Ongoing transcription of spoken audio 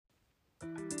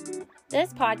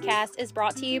This podcast is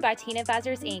brought to you by Teen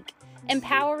Advisors, Inc.,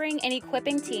 empowering and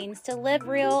equipping teens to live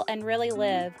real and really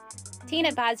live. Teen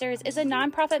Advisors is a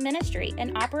nonprofit ministry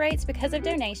and operates because of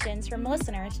donations from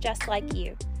listeners just like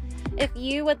you. If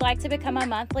you would like to become a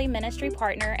monthly ministry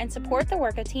partner and support the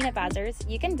work of Teen Advisors,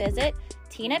 you can visit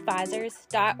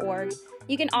teenadvisors.org.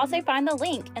 You can also find the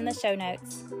link in the show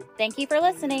notes. Thank you for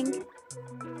listening.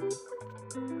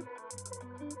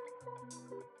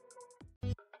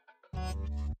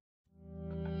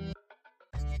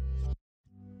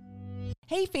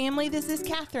 Hey family, this is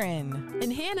Catherine.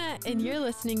 And Hannah, and you're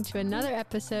listening to another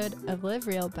episode of Live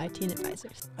Real by Teen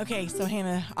Advisors. Okay, so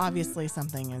Hannah, obviously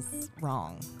something is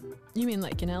wrong. You mean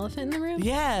like an elephant in the room?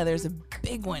 Yeah, there's a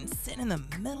big one sitting in the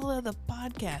middle of the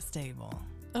podcast table.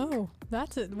 Oh,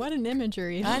 what an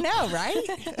imagery. I know,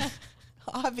 right?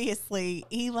 Obviously,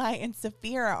 Eli and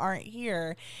Saphira aren't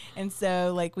here. And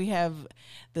so we have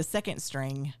the second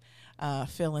string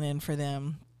filling in for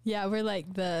them. Yeah, we're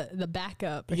like the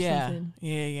backup or something.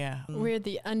 Yeah. We're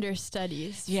the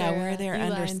understudies. Yeah, for, we're their Eli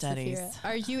understudies. and Saphira.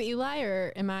 Are you Eli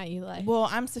or am I Eli? Well,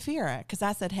 I'm Saphira because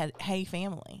I said, hey,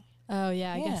 family. Oh,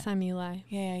 yeah, I guess I'm Eli.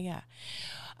 Yeah.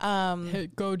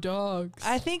 Hey, go dogs.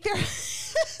 I think they're...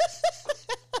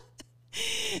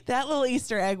 That little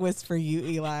Easter egg was for you,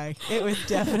 Eli. It was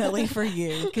definitely for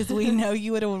you because we know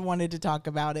you would have wanted to talk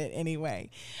about it anyway.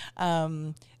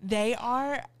 They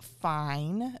are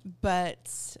fine,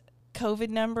 but COVID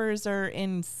numbers are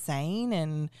insane.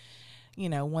 And,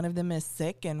 one of them is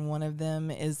sick and one of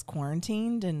them is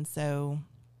quarantined. And so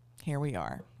here we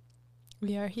are.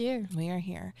 We are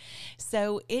here.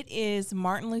 So it is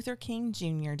Martin Luther King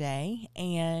Jr. Day,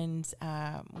 and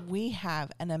we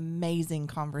have an amazing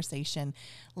conversation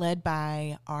led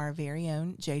by our very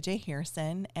own JJ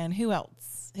Harrison. And who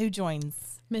else? Who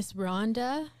joins? Miss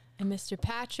Rhonda and Mr.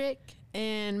 Patrick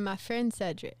and my friend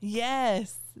Cedric.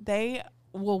 Yes,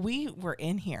 we were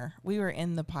in here. We were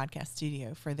in the podcast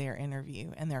studio for their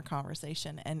interview and their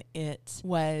conversation, and it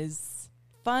was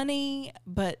funny,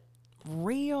 but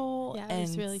real. Yeah, it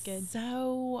was really good.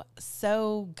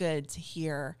 So good to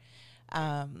hear.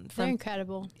 They're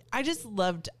incredible. I just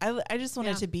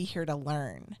wanted to be here to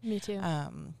learn. Me too.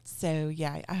 So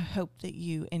yeah, I hope that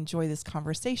you enjoy this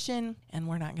conversation, and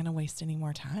we're not going to waste any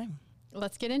more time.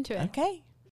 Let's get into it. Okay.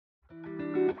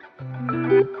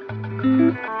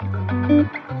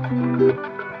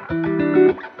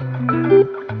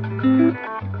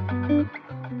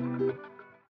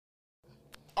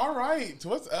 All right,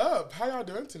 what's up? How y'all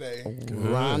doing today?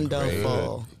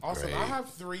 Wonderful. Awesome. Great. I have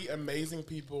three amazing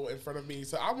people in front of me,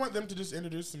 so I want them to just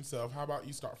introduce themselves. How about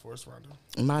you start for us,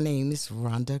 Rhonda? My name is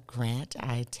Rhonda Grant.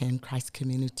 I attend Christ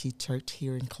Community Church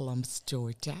here in Columbus,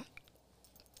 Georgia.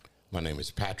 My name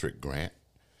is Patrick Grant,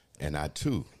 and I,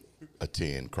 too,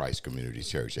 attend Christ Community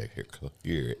Church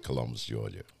here at Columbus,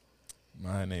 Georgia.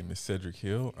 My name is Cedric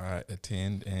Hill. I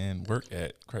attend and work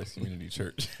at Christ Community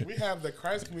Church. We have the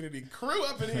Christ Community crew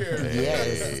up in here.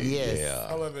 Yes. Yeah.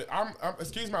 I love it. I'm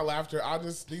excuse my laughter.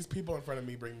 These people in front of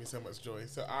me bring me so much joy.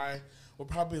 So I will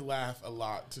probably laugh a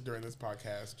lot during this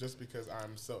podcast just because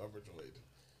I'm so overjoyed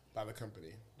by the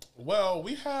company. Well,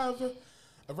 we have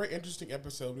a very interesting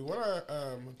episode. We want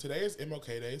to, today is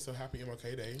MLK Day, so happy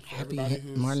MLK Day for everybody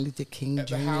who's Martin Luther King at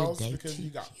the Jr. house Day because you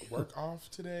got work off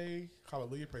today.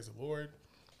 Hallelujah, praise the Lord.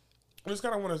 I just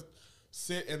kind of want to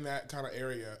sit in that kind of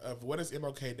area of what is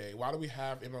MLK Day? Why do we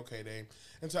have MLK Day?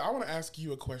 And so I want to ask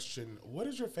you a question. What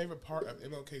is your favorite part of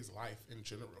MLK's life in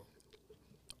general?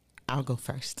 I'll go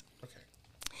first. Okay.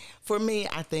 For me,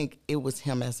 I think it was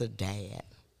him as a dad.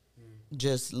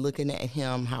 Just looking at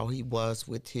him, how he was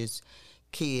with his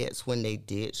kids when they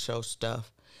did show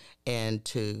stuff, and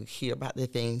to hear about the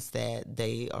things that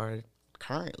they are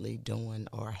currently doing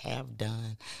or have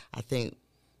done, I think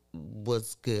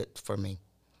was good for me.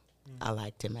 I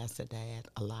liked him as a dad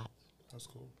a lot. That's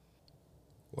cool.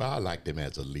 Well, I liked him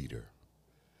as a leader.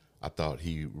 I thought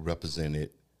he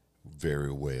represented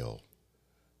very well.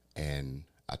 And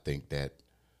I think that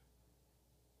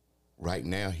right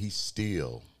now he's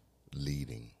still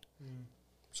leading.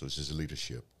 So it's just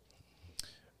leadership.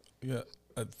 Yeah,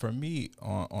 for me,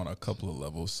 on a couple of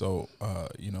levels. So,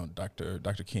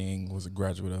 Dr. King was a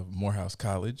graduate of Morehouse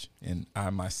College, and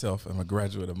I myself am a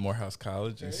graduate of Morehouse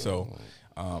College, and so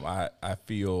I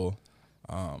feel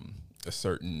a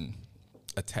certain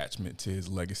attachment to his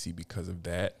legacy because of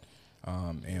that,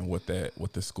 and what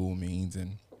the school means,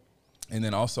 and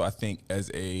then also I think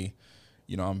as a,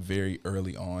 I'm very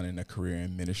early on in a career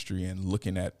in ministry, and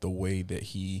looking at the way that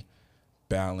he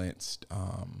balanced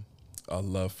a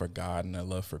love for God and a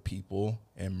love for people,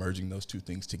 and merging those two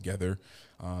things together,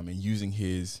 and using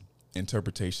his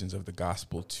interpretations of the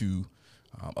gospel to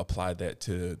apply that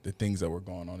to the things that were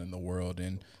going on in the world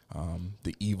and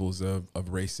the evils of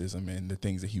racism and the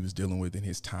things that he was dealing with in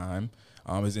his time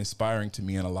is inspiring to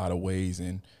me in a lot of ways,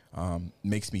 and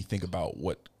makes me think about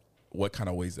what kind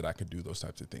of ways that I could do those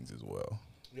types of things as well.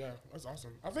 Yeah, that's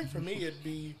awesome. I think for me it'd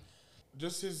be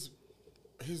just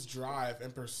his drive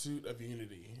and pursuit of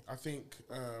unity. I think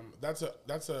that's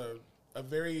a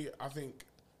very, I think,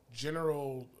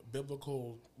 general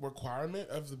biblical requirement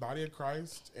of the body of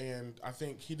Christ, and I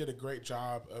think he did a great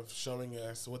job of showing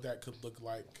us what that could look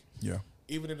like. Yeah.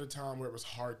 Even at a time where it was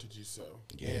hard to do so.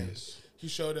 Yes. And he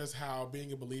showed us how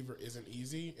being a believer isn't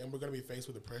easy, and we're going to be faced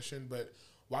with oppression, but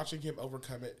watching him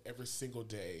overcome it every single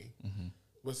day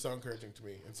was so encouraging to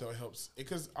me. And so it helps,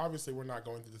 because obviously we're not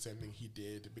going through the same thing he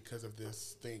did because of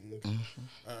this thing.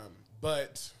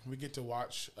 But we get to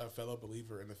watch a fellow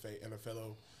believer in the faith and a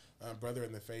fellow brother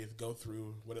in the faith go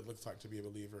through what it looks like to be a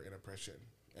believer in oppression.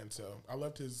 And so I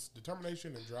loved his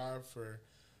determination and drive for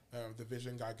the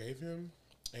vision God gave him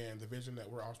and the vision that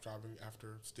we're all striving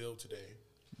after still today.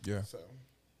 Yeah. So,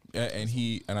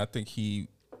 and I think he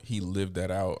lived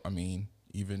that out. I mean,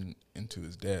 even into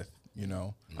his death, you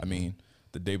know. I mean,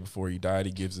 the day before he died,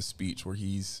 he gives a speech where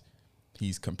he's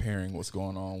comparing what's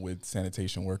going on with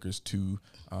sanitation workers to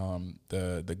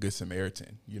the Good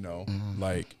Samaritan, you know.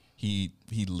 Like he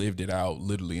lived it out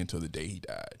literally until the day he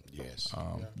died. Yes.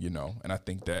 You know, and I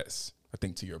think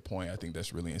to your point, I think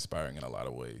that's really inspiring in a lot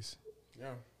of ways.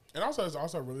 yeah. And also, it's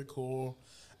also really cool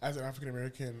as an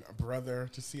African-American brother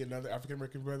to see another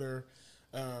African-American brother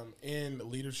in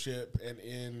leadership and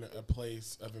in a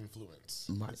place of influence.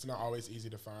 Right. It's not always easy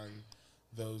to find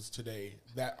those today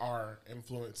that are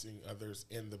influencing others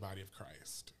in the body of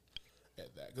Christ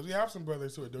at that. Because we have some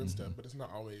brothers who are doing stuff, but it's not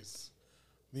always,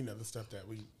 you know, the stuff that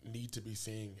we need to be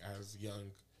seeing as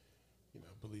young, you know,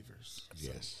 believers.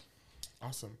 Yes. So,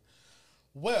 awesome.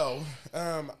 Well,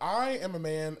 I am a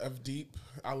man of deep.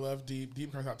 I love deep.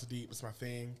 Deep comes out to deep. It's my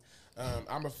thing.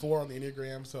 I'm a 4 on the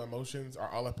Enneagram, so emotions are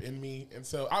all up in me. And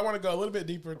so I want to go a little bit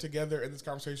deeper together in this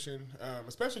conversation,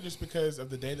 especially just because of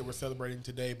the day that we're celebrating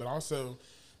today, but also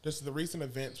just the recent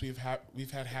events we've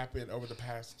had happen over the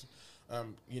past,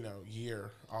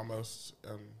 year, almost.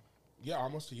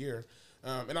 Almost a year.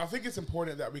 And I think it's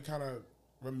important that we kind of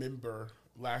remember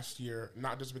last year,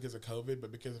 not just because of COVID,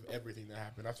 but because of everything that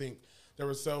happened. I think there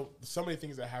were so many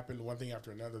things that happened, one thing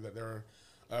after another, that there were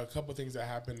a couple of things that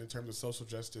happened in terms of social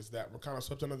justice that were kind of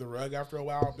swept under the rug after a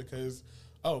while because,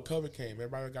 COVID came,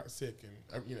 everybody got sick,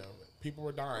 and people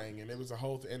were dying, and it was a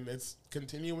whole and it's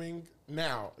continuing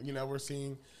now. You know, we're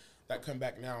seeing that come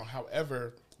back now.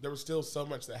 However, there was still so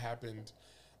much that happened,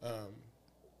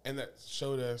 and that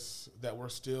showed us that we're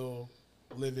still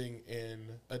living in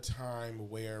a time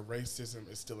where racism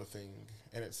is still a thing,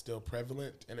 and it's still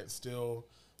prevalent, and it's still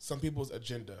some people's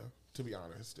agenda, to be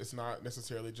honest. It's not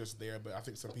necessarily just there, but I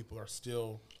think some people are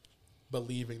still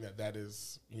believing that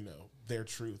is, their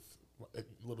truth,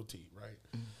 little t,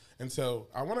 right? And so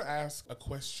I want to ask a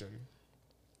question,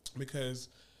 because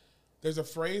there's a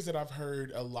phrase that I've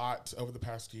heard a lot over the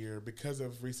past year because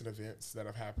of recent events that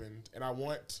have happened, and I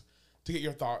want to get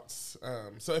your thoughts.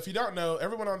 So if you don't know,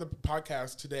 everyone on the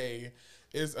podcast today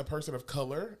is a person of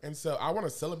color, and so I want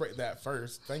to celebrate that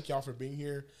first. Thank y'all for being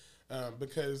here,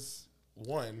 because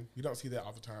one, you don't see that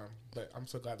all the time, but I'm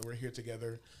so glad that we're here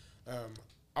together.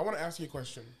 I want to ask you a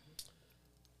question.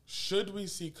 Should we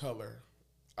see color?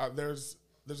 There's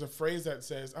a phrase that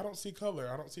says, I don't see color.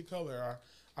 I don't see color.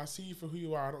 I see you for who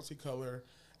you are. I don't see color.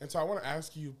 And so I want to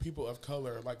ask you, people of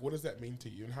color, like, what does that mean to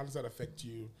you, and how does that affect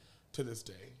you to this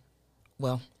day?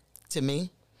 Well, to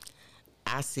me,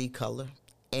 I see color,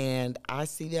 and I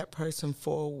see that person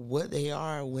for what they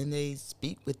are when they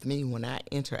speak with me, when I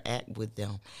interact with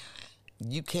them.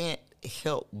 You can't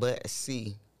help but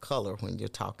see color when you're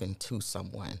talking to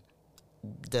someone.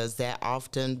 Does that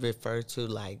often refer to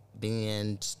like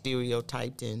being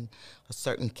stereotyped in a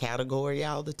certain category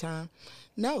all the time?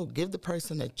 No, give the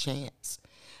person a chance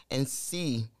and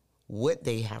see what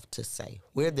they have to say,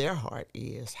 where their heart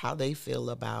is, how they feel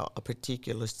about a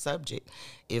particular subject,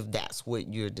 if that's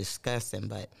what you're discussing.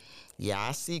 But yeah,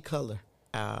 I see color,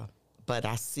 but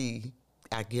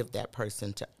I give that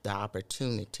person the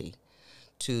opportunity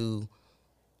to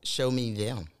show me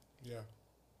them. Yeah.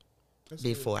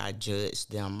 Before I judge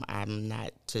them. I'm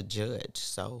not to judge,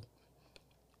 so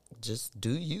just do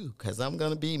you, because I'm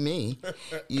going to be me,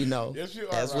 Yes, you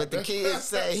are, that's right? what the kids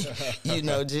say,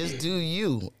 just do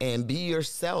you and be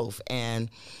yourself. And,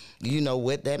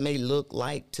 what that may look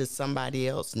like to somebody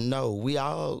else, no, we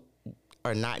all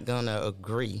are not going to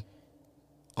agree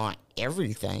on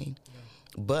everything,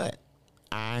 but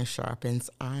iron sharpens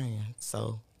iron,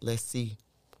 so let's see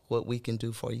what we can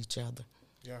do for each other.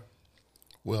 Yeah.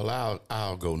 Well,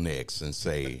 I'll go next and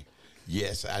say,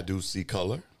 yes, I do see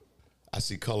color. I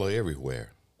see color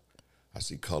everywhere. I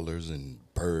see colors in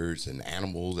birds and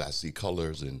animals. I see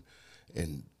colors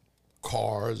in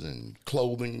cars and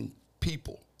clothing,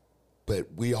 people. But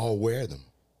we all wear them.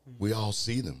 We all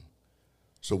see them.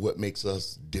 So what makes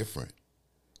us different?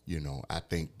 You know, I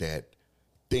think that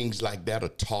things like that are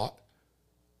taught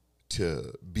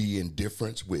to be in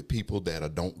difference with people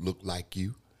that don't look like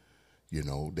you. You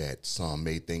know, that some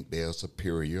may think they're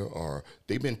superior, or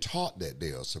they've been taught that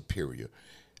they are superior,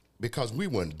 because we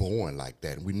weren't born like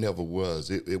that. We never was.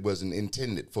 It wasn't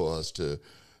intended for us to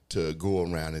go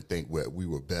around and think we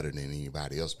were better than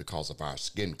anybody else because of our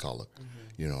skin color.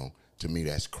 You know, to me,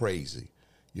 that's crazy,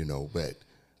 you know, but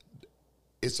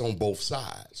it's on both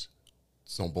sides.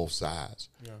 It's on both sides.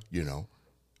 Yeah.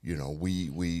 You know,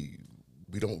 we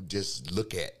don't just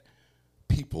look at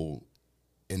people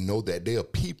and know that they are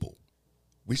people.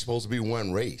 We're supposed to be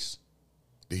one race,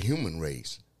 the human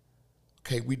race.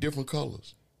 Okay, we different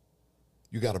colors.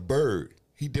 You got a bird,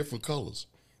 he different colors.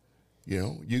 You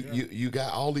know, you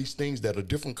got all these things that are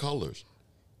different colors.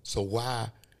 So why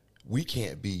we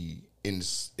can't be in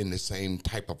the same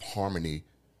type of harmony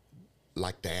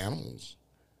like the animals?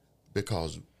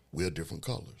 Because we're different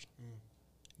colors.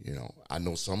 You know, I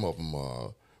know some of them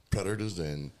are predators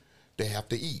and they have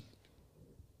to eat,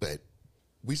 but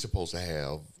we supposed to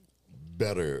have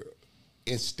better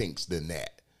instincts than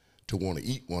that to want to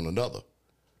eat one another.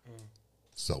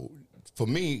 So for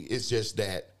me, it's just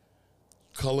that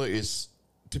color is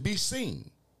to be seen.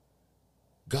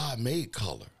 God made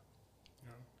color.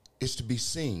 It's to be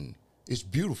seen. It's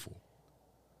beautiful.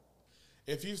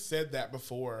 If you've said that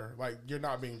before, like, you're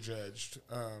not being judged,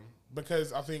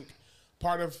 because I think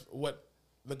part of what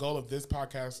the goal of this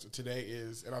podcast today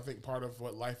is, and I think part of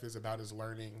what life is about, is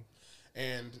learning.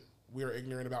 And we are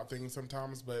ignorant about things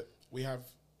sometimes, but we have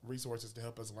resources to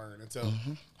help us learn. And so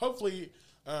hopefully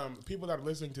people that are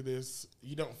listening to this,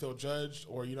 you don't feel judged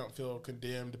or you don't feel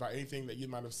condemned by anything that you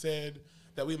might have said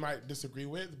that we might disagree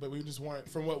with, but we just want,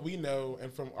 from what we know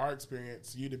and from our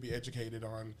experience, you to be educated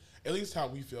on at least how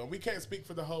we feel. We can't speak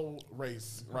for the whole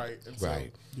race, right? And so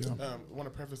I want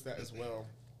to preface that as well.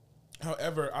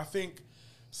 However, I think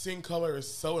seeing color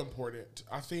is so important.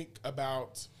 I think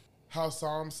about how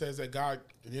Psalm says that God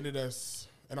knitted us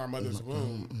in our mother's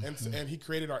womb, and he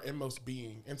created our inmost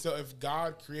being. And so if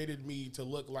God created me to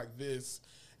look like this,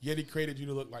 yet he created you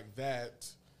to look like that,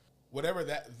 whatever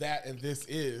that and this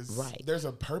is, there's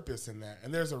a purpose in that,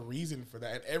 and there's a reason for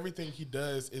that. And everything he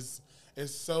does is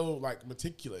so, like,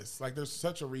 meticulous. Like, there's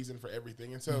such a reason for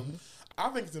everything. And so I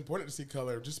think it's important to see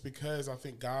color, just because I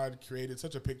think God created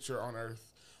such a picture on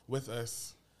earth with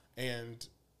us, and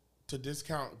to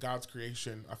discount God's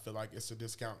creation, I feel like, is to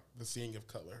discount the seeing of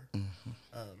color,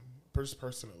 just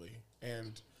personally.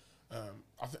 And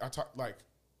I talk, like,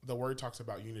 the word talks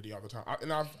about unity all the time.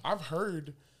 I've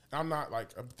heard, I'm not like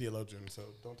a theologian, so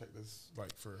don't take this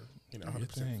like for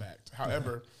 100% fact.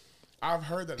 However, I've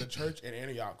heard that the church in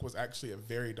Antioch was actually a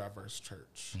very diverse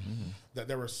church. That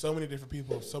there were so many different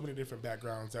people, so many different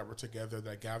backgrounds that were together,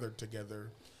 that gathered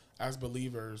together as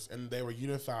believers, and they were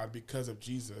unified because of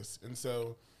Jesus. And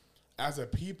so, as a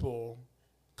people,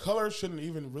 color shouldn't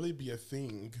even really be a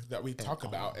thing that we talk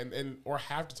about and or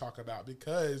have to talk about,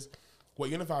 because what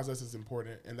unifies us is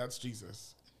important, and that's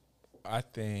Jesus. I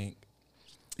think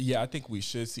we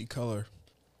should see color,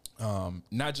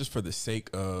 not just for the sake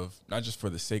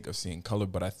of seeing color,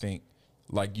 but I think,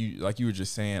 like you were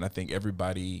just saying, I think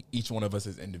each one of us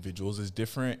as individuals is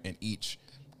different, and each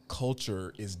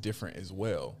culture is different as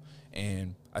well.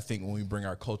 And I think when we bring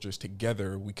our cultures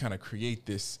together, we kind of create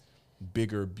this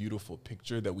bigger, beautiful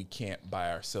picture that we can't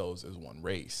by ourselves as one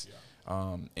race.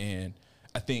 And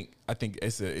I think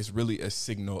it's really a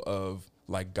signal of,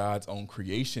 like, God's own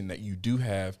creation, that you do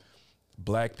have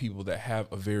Black people that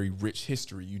have a very rich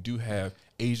history. You do have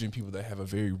Asian people that have a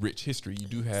very rich history. You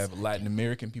do have Latin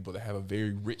American people that have a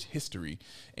very rich history.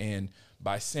 And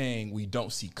by saying we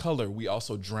don't see color, we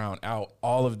also drown out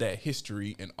all of that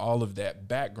history and all of that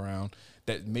background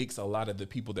that makes a lot of the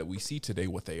people that we see today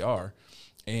what they are.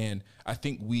 And I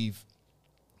think we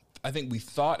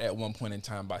thought at one point in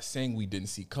time, by saying we didn't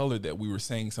see color, that we were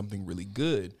saying something really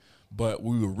good, but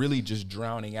we were really just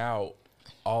drowning out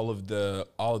all of the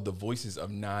voices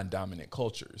of non-dominant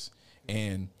cultures.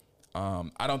 And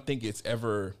I don't think it's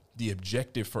ever the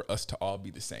objective for us to all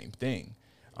be the same thing.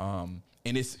 And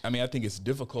I think it's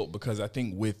difficult, because I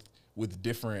think with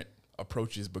different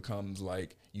approaches becomes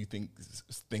like, you think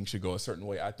things should go a certain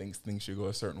way, I think things should go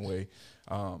a certain way.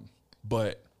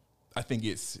 But I think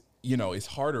it's you know, it's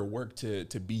harder work to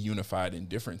be unified in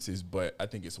differences, but I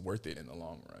think it's worth it in the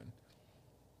long run.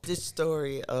 This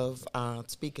story of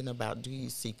speaking about do you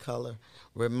see color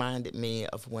reminded me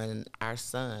of when our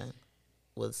son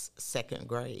was second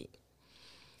grade.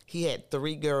 He had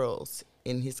 3 girls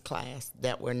in his class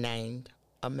that were named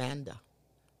Amanda.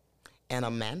 And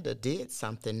Amanda did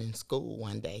something in school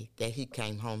one day that he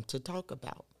came home to talk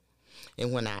about.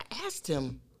 And when I asked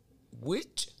him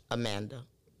which Amanda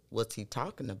was he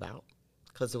talking about,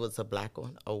 because it was a black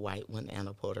one, a white one, and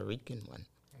a Puerto Rican one.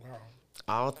 Wow.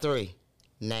 All 3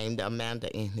 named Amanda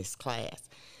in his class.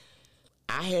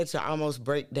 I had to almost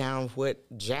break down what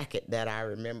jacket that I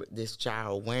remembered this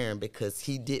child wearing because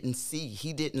he didn't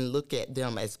look at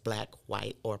them as black,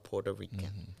 white, or Puerto Rican.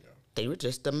 Yeah. They were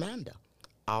just Amanda.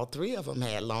 All 3 of them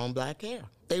had long black hair.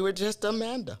 They were just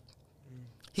Amanda.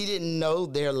 He didn't know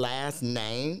their last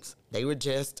names. They were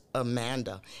just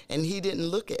Amanda. And he didn't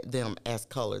look at them as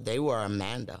color. They were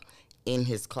Amanda in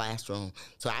his classroom.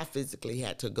 So I physically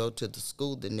had to go to the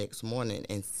school the next morning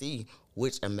and see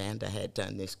which Amanda had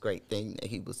done this great thing that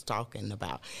he was talking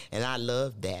about. And I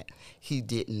love that he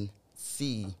didn't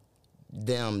see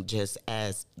them just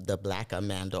as the black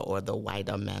Amanda or the white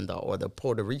Amanda or the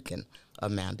Puerto Rican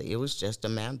Amanda. It was just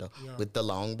Amanda with the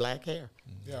long black hair.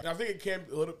 Yeah, I think it can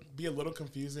be a little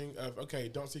confusing of, okay,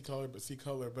 don't see color, but see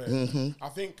color. But I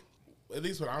think at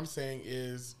least what I'm saying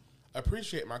is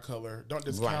appreciate my color. Don't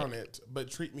discount it,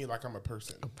 but treat me like I'm a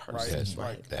person. Right? That's Like,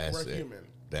 right. That's we're it. human.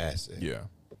 That's it. Yeah.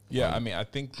 Yeah, I mean, I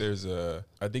think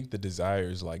I think the desire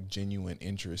is like genuine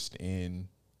interest in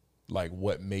like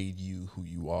what made you who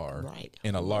you are. Right.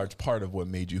 And a large part of what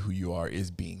made you who you are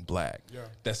is being black. Yeah.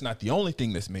 That's not the only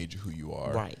thing that's made you who you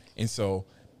are. Right. And so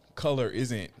color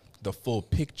isn't the full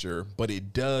picture, but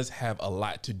it does have a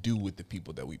lot to do with the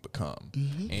people that we become.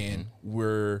 And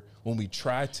when we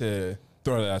try to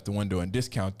throw that out the window and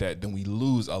discount that, then we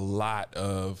lose a lot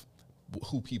of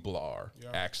who people are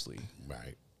actually.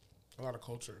 Right. A lot of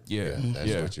culture. Yeah.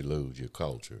 That's what you lose, your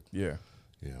culture. Yeah.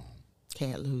 Yeah.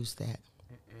 Can't lose that.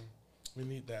 We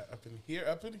need that up in here.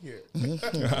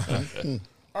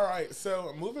 All right,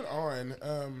 so moving on.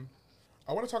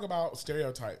 I want to talk about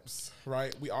stereotypes,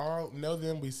 right? We all know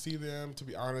them. We see them. To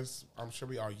be honest, I'm sure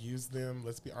we all use them.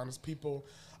 Let's be honest, people.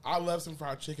 I love some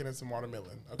fried chicken and some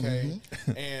watermelon, okay?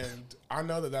 And I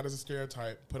know that is a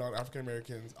stereotype put on African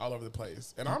Americans all over the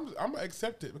place. And I'm going to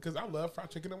accept it because I love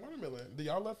fried chicken and watermelon. Do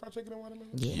y'all love fried chicken and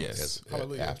watermelon? Yes.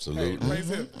 Hallelujah. Absolutely. Hey, praise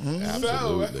him.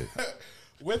 Absolutely. So,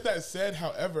 with that said,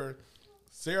 however,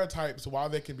 stereotypes, while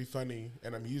they can be funny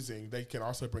and amusing, they can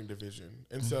also bring division.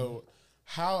 And so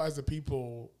how, as a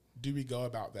people, do we go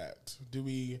about that? Do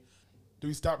we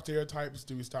stop stereotypes?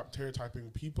 Do we stop stereotyping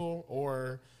people?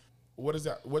 Or what is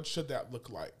that? What should that look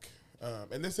like?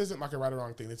 And this isn't like a right or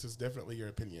wrong thing. This is definitely your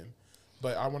opinion.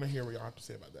 But I want to hear what y'all have to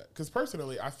say about that. Because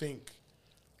personally, I think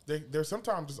they're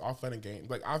sometimes just all fun and games.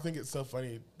 Like, I think it's so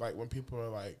funny, like, when people are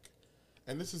like,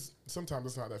 and this is, sometimes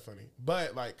it's not that funny.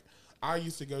 But, like, I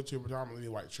used to go to a predominantly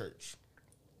white church.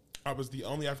 I was the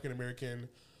only African-American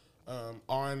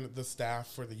on the staff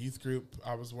for the youth group.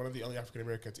 I was one of the only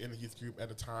African-Americans in the youth group at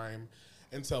the time.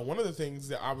 And so one of the things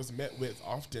that I was met with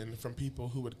often from people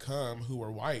who would come who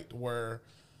were white were,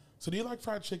 so do you like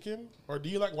fried chicken or do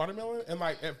you like watermelon? And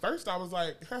like at first I was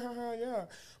like, ha, ha, ha, yeah.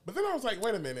 But then I was like,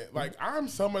 wait a minute, like I'm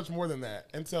so much more than that.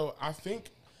 And so I think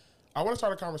I want to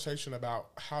start a conversation about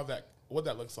what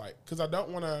that looks like. Because I don't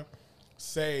want to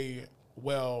say,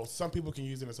 well, some people can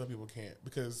use it and some people can't,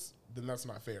 because then that's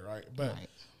not fair, right?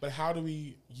 But how do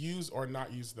we use or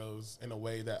not use those in a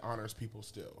way that honors people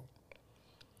still?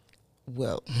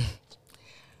 Well,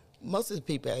 most of the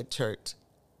people at church,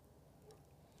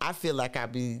 I feel like I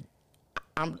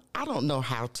don't know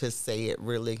how to say it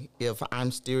really, if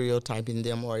I'm stereotyping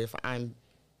them or if I'm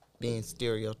being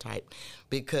stereotyped,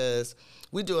 because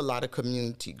we do a lot of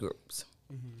community groups.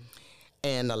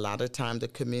 And a lot of time the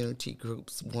community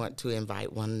groups want to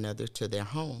invite one another to their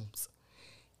homes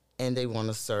and they want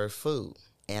to serve food.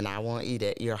 And I won't eat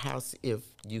at your house if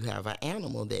you have an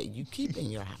animal that you keep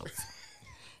in your house.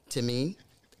 To me,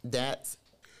 that's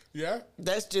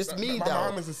just me, my though.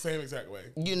 mom is the same exact way.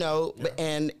 You know,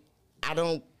 and I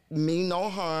don't mean no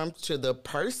harm to the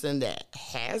person that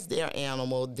has their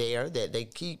animal there that they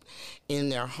keep in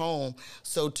their home.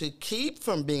 So to keep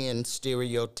from being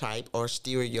stereotyped or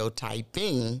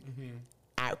stereotyping,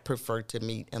 I prefer to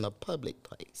meet in a public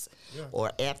place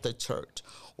or at the church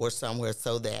or somewhere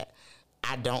so that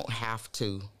I don't have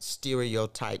to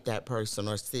stereotype that person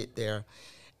or sit there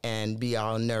and be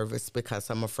all nervous because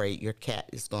I'm afraid your cat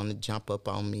is going to jump up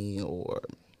on me or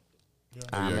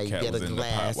I Your may cat get was a in the pot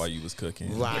glass, while you was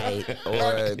cooking. right?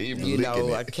 Or Even you know,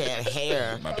 licking a it. cat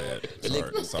hair. My bad.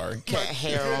 Sorry. Cat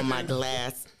hair on my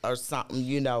glass or something,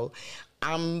 you know.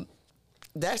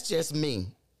 That's just me.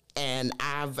 And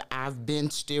I've been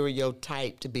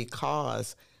stereotyped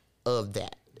because of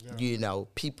that. Yeah. You know,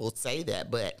 people say that,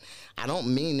 but I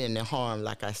don't mean any harm,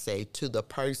 like I say, to the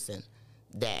person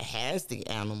that has the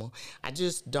animal. I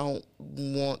just don't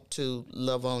want to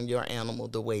love on your animal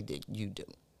the way that you do.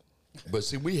 But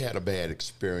see, we had a bad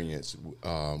experience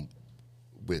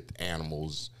with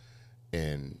animals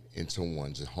in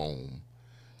someone's home.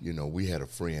 You know, we had a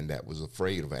friend that was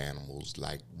afraid of animals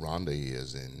like Rhonda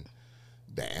is, and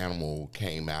the animal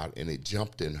came out and it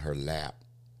jumped in her lap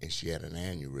and she had an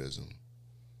aneurysm.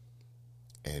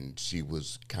 And she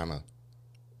was kind of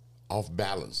off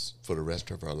balance for the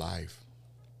rest of her life.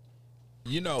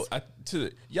 You know,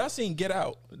 y'all seen Get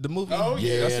Out, the movie? Oh,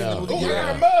 yeah. Y'all seen the movie Oh, Get I got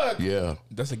a Out? mug. Yeah.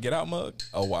 That's a Get Out mug?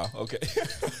 Oh, wow. Okay.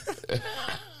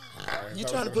 You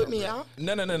trying to put me out?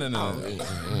 No.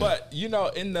 But you know,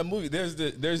 in the movie, there's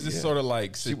this sort of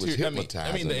like She was I mean,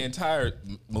 hypnotizing. the entire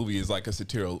movie is like a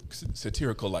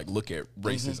satirical like look at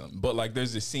racism. But like,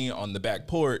 there's this scene on the back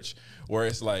porch where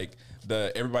it's like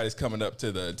everybody's coming up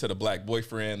to the black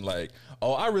boyfriend like,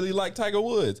 oh, I really like Tiger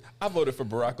Woods. I voted for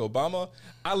Barack Obama.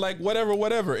 I like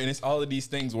whatever, and it's all of these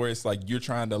things where it's like you're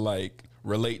trying to like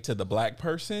relate to the black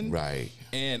person, Right.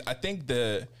 And I think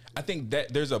that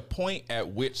there's a point at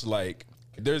which like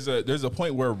there's a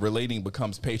point where relating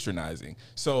becomes patronizing.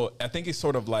 So I think it's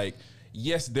sort of like,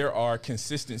 yes, there are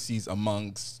consistencies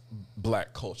amongst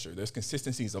black culture. There's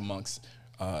consistencies amongst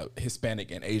Hispanic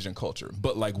and Asian culture,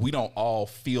 but like we don't all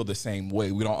feel the same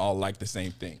way. We don't all like the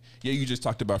same thing. Yeah, you just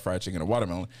talked about fried chicken and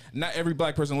watermelon. Not every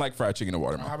black person like fried chicken and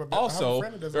watermelon. I have a Also,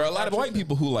 friend that doesn't there are a like lot of fried white chicken.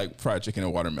 people who like fried chicken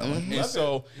and watermelon, and Love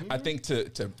so it. I think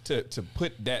to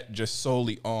put that just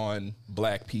solely on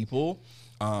black people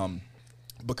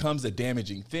becomes a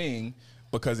damaging thing,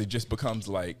 because it just becomes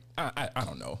like I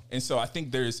don't know. And so I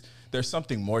think there's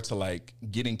something more to like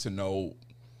getting to know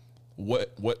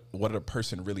what a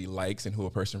person really likes and who a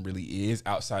person really is,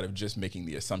 outside of just making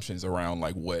the assumptions around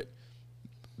like what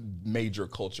major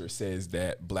culture says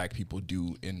that black people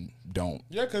do and don't.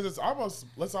 Yeah, because it's almost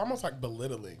like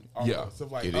belittling. Almost, Yeah,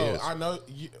 of like, it oh, is. I know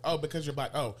you. Oh, because you're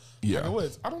black. Oh, Yeah. Tiger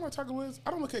Woods. I don't like Tiger Woods.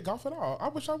 I don't look at golf at all. I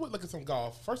wish I would look at some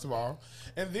golf, first of all,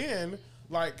 and then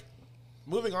like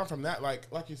moving on from that, like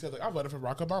you said, like I voted for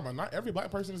Barack Obama. Not every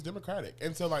black person is Democratic,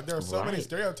 and so like there are so many Right.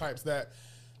 stereotypes that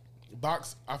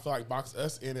I feel like box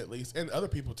us in, at least, and other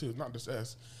people too, not just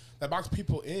us, that box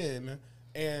people in,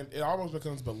 and it almost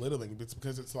becomes belittling. It's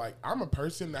because it's like I'm a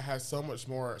person that has so many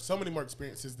more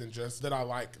experiences than just that I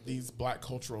like these black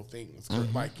cultural things.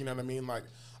 Like, you know what I mean? Like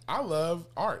I love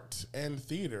art and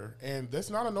theater, and that's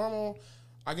not a normal,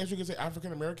 I guess you could say,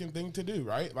 African American thing to do,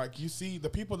 right? Like you see the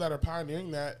people that are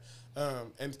pioneering that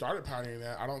and started pioneering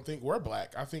that, I don't think we're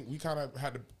black. I think we kind of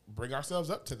had to bring ourselves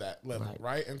up to that level,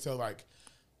 right? And so like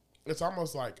it's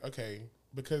almost like, okay,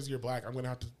 because you're black, I'm gonna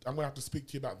have to speak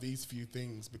to you about these few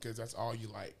things because that's all you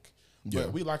like. Yeah.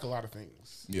 But we like a lot of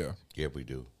things. Yeah. Yeah, we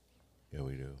do. Yeah,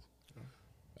 we do.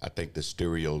 I think the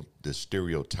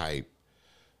stereotype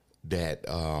that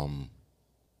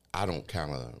I don't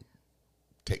kind of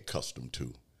take custom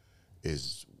to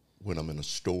is when I'm in a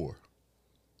store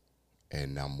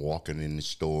and I'm walking in the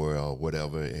store or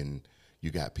whatever, and you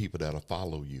got people that'll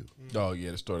follow you. Oh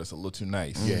yeah, the store that's a little too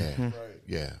nice. Yeah, Right.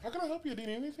 yeah, How can I help you? Do you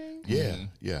need anything? yeah,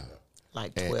 yeah.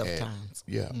 Like And- 12 and- times.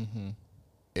 Yeah,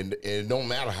 and it don't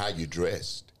matter how you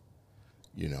dressed,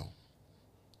 you know.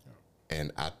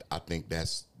 And I think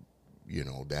that's, you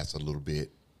know, that's a little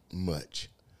bit much.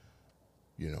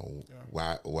 You know,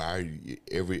 why are you,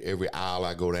 every aisle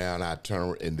I go down, I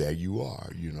turn and there you are.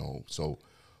 You know, so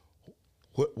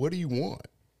what do you want?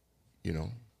 You know,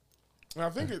 And I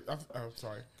think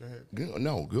sorry, go ahead.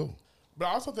 no, go. But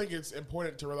I also think it's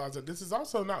important to realize that this is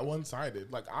also not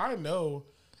one-sided. Like I know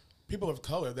people of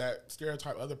color that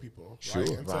stereotype other people, right?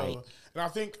 Sure. And Right. and I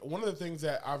think one of the things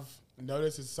that I've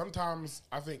noticed is sometimes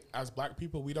I think as black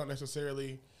people we don't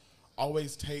necessarily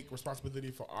always take responsibility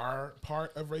for our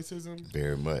part of racism.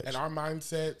 Very much. And our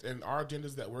mindset and our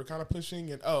agendas that we're kind of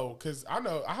pushing. And because I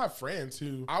know I have friends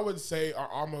who I would say are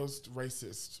almost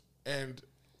racist. And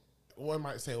one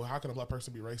might say, well, how can a black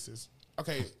person be racist?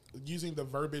 Okay, using the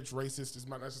verbiage racist is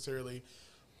not necessarily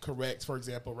correct. For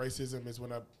example, racism is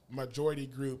when a majority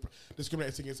group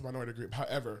discriminates against a minority group.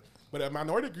 However, but a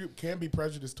minority group can be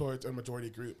prejudiced towards a majority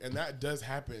group. And that does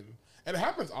happen. And it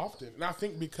happens often. And I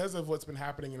think because of what's been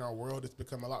happening in our world, it's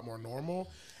become a lot more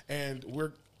normal. And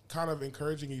we're kind of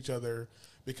encouraging each other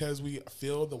because we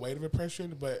feel the weight of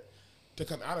oppression. But to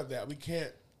come out of that, we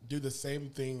can't do the same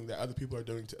thing that other people are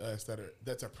doing to us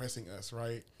that's oppressing us,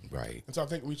 right? Right. And so I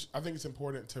think it's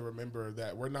important to remember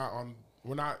that we're not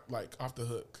like off the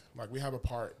hook. Like we have a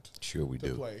part Sure we to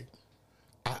do. play.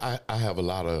 I have a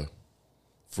lot of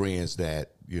friends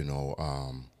that,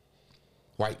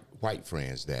 white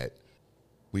friends that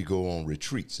we go on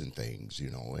retreats and things,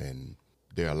 and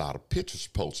there are a lot of pictures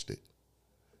posted.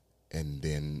 And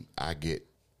then I get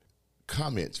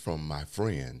comments from my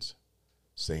friends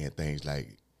saying things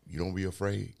like, you don't be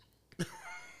afraid.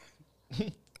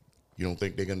 You don't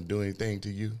think they're going to do anything to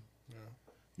you?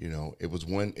 Yeah. It was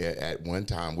at one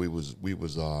time we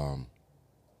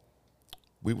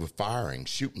were firing,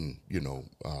 shooting,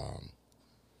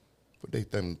 but they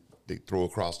throw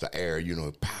across the air,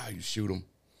 pow, you shoot them.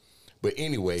 But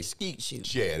anyway, Skeet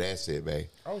shoot. Yeah, that's it, babe.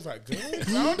 I was like, guns?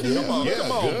 Come on,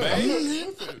 babe.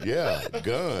 Yeah,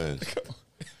 guns.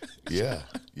 Yeah.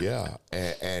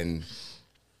 And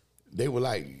they were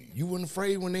like, you weren't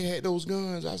afraid when they had those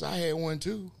guns? I said, I had one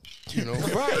too.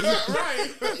 Right.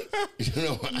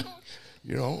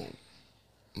 I'm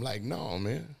like, no,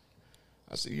 man.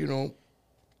 I said,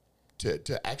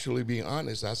 to actually be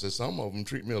honest, I said, some of them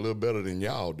treat me a little better than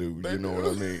y'all do. You know what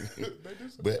I mean?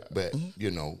 But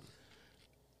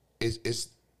it's.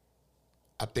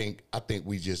 I think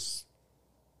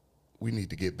we need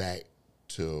to get back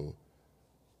to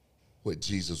what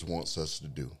Jesus wants us to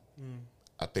do.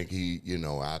 I think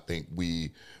I think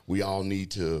we all need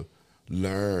to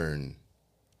learn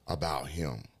about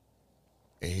him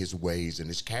and his ways and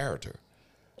his character,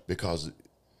 because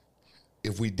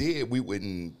if we did, we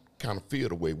wouldn't kind of feel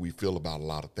the way we feel about a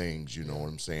lot of things. You know what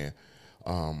I'm saying?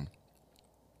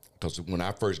 Because when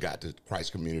I first got to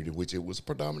Christ community, which it was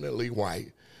predominantly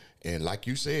white, and like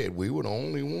you said, we were the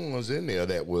only ones in there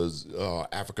that was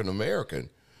African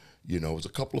American. It was a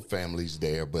couple of families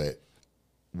there, but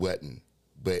wasn't.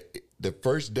 But the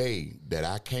first day that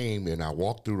I came and I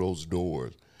walked through those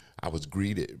doors, I was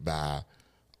greeted by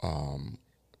a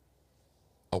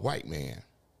white man,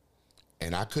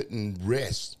 and I couldn't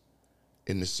rest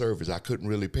in the service. I couldn't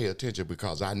really pay attention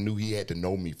because I knew he had to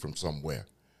know me from somewhere.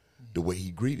 The way he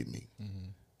greeted me,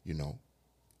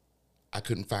 I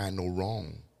couldn't find no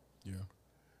wrong.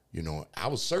 Yeah. I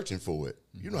was searching for it.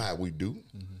 You know how we do.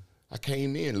 I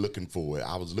came in looking for it.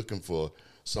 I was looking for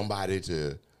somebody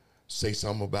to say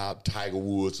something about Tiger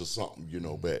Woods or something,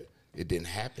 but it didn't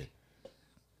happen.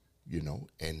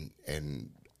 And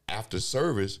after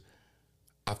service,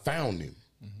 I found him.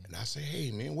 And I said,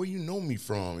 hey, man, where you know me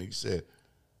from? He said,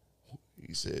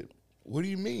 what do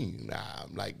you mean?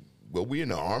 I'm like, well, we in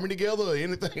the army together or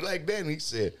anything like that? And he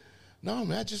said, no,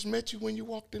 man, I just met you when you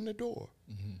walked in the door.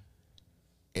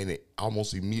 And it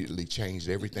almost immediately changed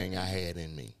everything I had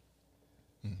in me,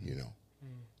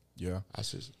 Yeah. I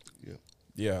said, yeah.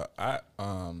 Yeah, I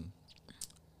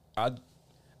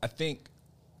think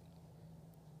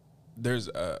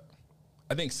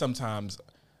I think sometimes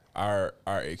our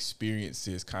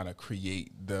experiences kind of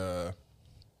create the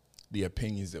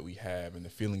opinions that we have and the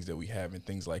feelings that we have and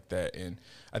things like that. And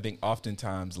I think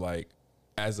oftentimes, like,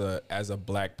 as a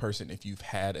black person, if you've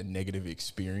had a negative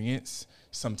experience,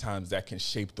 sometimes that can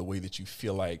shape the way that you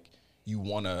feel like you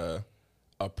want to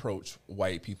approach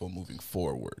white people moving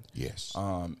forward. Yes.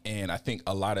 And I think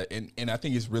and I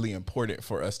think it's really important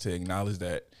for us to acknowledge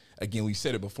that, again, we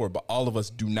said it before, but all of us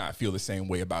do not feel the same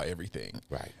way about everything.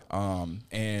 Right.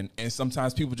 And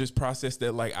sometimes people just process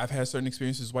that, like, I've had certain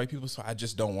experiences with white people, so I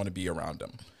just don't want to be around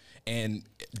them. And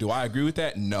do I agree with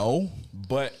that? No.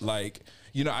 But, like,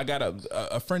 I got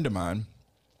a friend of mine,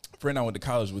 I went to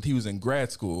college with, he was in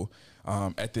grad school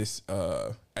at this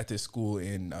school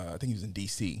in, I think he was in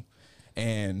DC.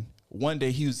 And one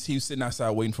day he was sitting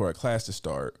outside waiting for a class to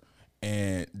start,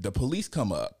 and the police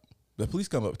come up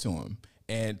to him,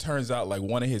 and turns out, like,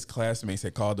 one of his classmates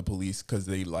had called the police because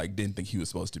they, like, didn't think he was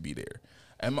supposed to be there.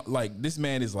 And, like, this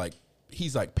man is, like,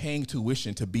 he's, like, paying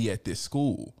tuition to be at this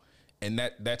school, and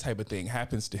that type of thing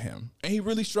happens to him. And he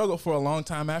really struggled for a long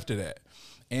time after that.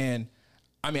 And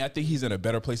I mean, I think he's in a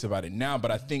better place about it now,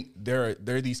 but I think there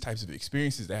are these types of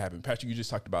experiences that happen. Patrick, you just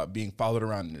talked about being followed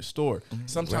around in the store.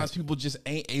 Sometimes people just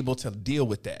ain't able to deal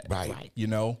with that. Right.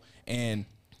 And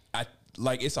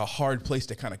it's a hard place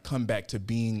to kind of come back to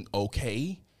being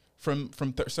okay from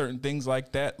certain things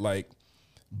like that. Like,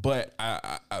 but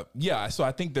so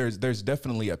I think there's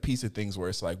definitely a piece of things where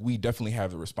it's like, we definitely have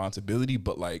the responsibility,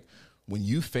 but, like, when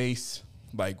you face,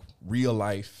 like, real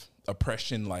life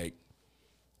oppression, like,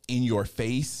 in your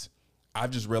face, I've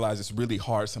just realized it's really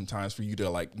hard sometimes for you to,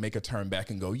 like, make a turn back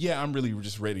and go, yeah, I'm really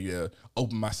just ready to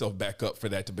open myself back up for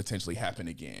that to potentially happen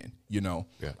again,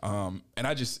 Yeah.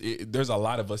 And there's a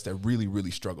lot of us that really,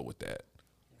 really struggle with that.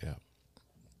 Yeah.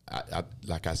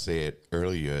 like I said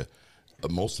earlier,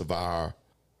 most of our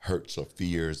hurts or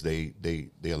fears,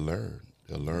 they'll learn.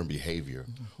 They'll learn behavior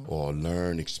or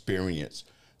learn experience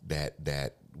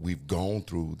that we've gone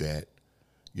through that,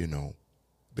 you know,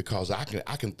 because I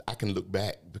can look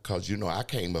back because, you know, I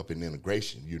came up in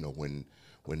integration, you know, when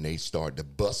they started to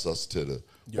bus us to the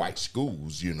white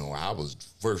schools, you know, I was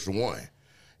first one.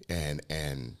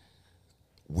 And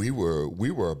we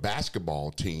were a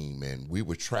basketball team, and we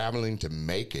were traveling to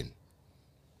Macon,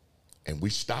 and we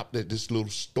stopped at this little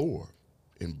store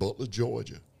in Butler,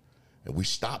 Georgia, and we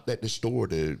stopped at the store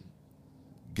to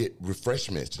get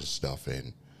refreshments and stuff.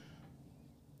 And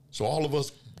so all of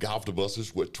us got off the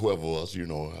buses with 12 of us, you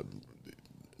know,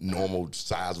 normal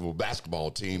size of a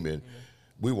basketball team, and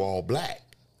we were all black.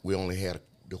 We only had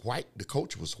the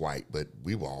coach was white, but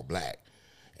we were all black.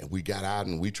 And we got out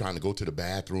and we trying to go to the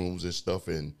bathrooms and stuff.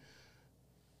 And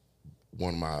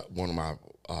one of my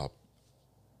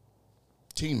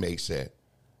teammates said,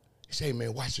 "Hey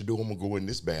man, watch the door. I'm gonna go in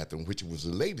this bathroom," which was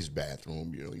the ladies'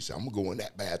 bathroom. You know, he said, "I'm gonna go in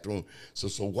that bathroom.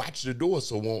 So watch the door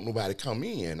so won't nobody come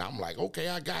in." I'm like, "Okay,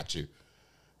 I got you."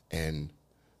 And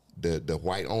the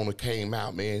white owner came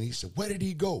out, man. He said, "Where did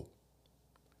he go?"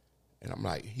 And I'm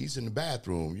like, "He's in the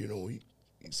bathroom." You know, he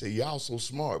said, "Y'all so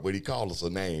smart," but he called us a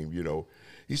name. You know.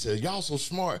 He said, "Y'all so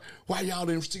smart. Why y'all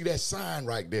didn't see that sign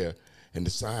right there?" And the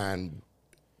sign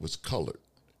was colored.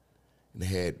 And it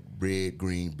had red,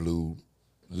 green, blue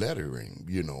lettering,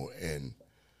 you know. And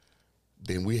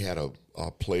then we had a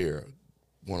player,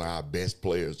 one of our best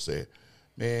players said,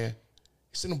 "Man,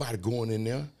 is nobody going in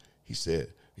there?" He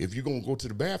said, "If you're going to go to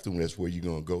the bathroom, that's where you're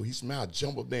going to go." He said, "Man, I'll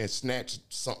jump up there and snatch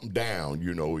something down."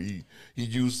 You know, he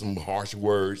used some harsh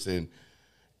words, and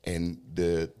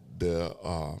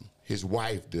his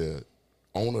wife, the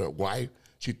owner wife,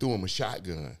 she threw him a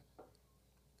shotgun.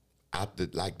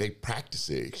 Like they practiced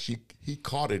it. He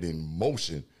caught it in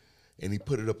motion, and he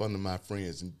put it up under my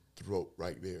friend's throat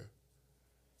right there.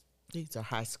 These are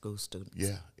high school students.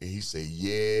 Yeah, and he said,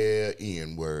 "Yeah,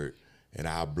 N-word, and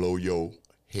I'll blow your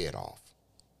head off."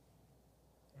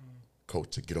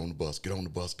 Coach said, "Get on the bus, get on the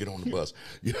bus, get on the bus."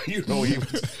 You know, he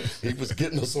was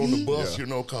getting us on the bus, you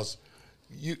know, because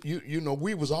you know,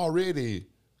 we was already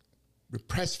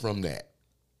repressed from that.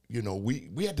 You know,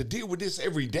 we had to deal with this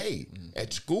every day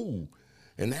at school,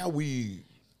 and now we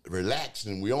relaxed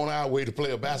and we on our way to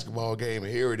play a basketball game,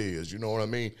 and here it is. You know what I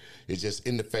mean? It's just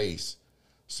in the face.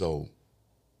 So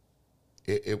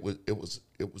it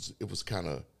was kind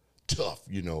of tough,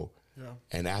 you know. Yeah.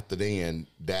 And after then,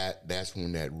 that's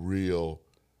when that real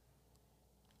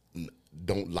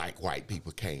don't like white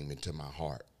people came into my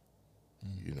heart.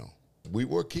 You know, we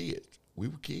were kids. We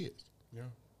were kids. Yeah.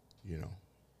 You know.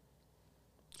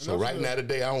 So right now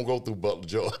today, I don't go through Butler,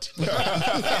 Georgia.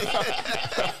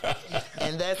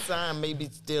 And that sign may be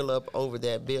still up over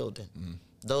that building.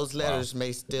 Those letters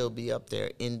may still be up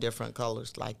there in different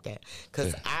colors like that.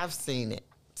 Because I've seen it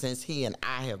since he and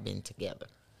I have been together.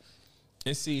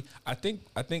 And see, I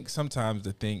think sometimes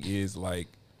the thing is, like,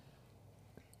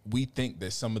 we think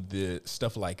that some of the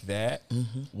stuff like that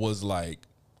was like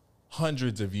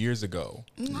hundreds of years ago.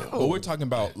 No. But we're talking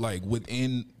about like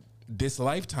within this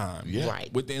lifetime. Yeah.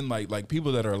 Right. Within like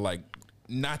people that are like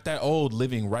not that old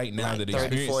living right now Like that 30,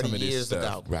 experience 40 some of this years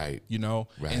stuff. ago. Right. You know?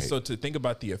 Right. And so to think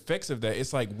about the effects of that,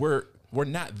 it's like we're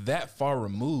not that far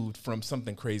removed from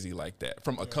something crazy like that.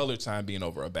 From a colored sign being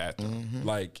over a bathroom.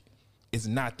 Like it's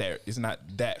not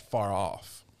that far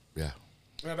off. Yeah.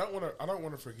 And I don't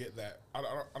want to forget that. I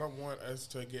don't want us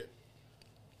to get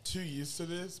too used to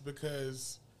this,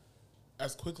 because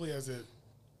as quickly as it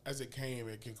came,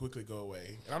 it can quickly go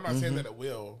away. And I'm not saying that it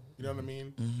will, you know what I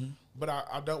mean? But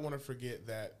I don't want to forget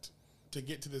that to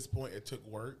get to this point, it took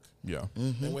work. Yeah.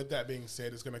 And with that being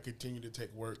said, it's going to continue to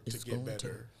take work to get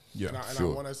better. Yeah, and I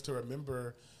sure. want us to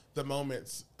remember the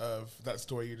moments of that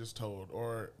story you just told,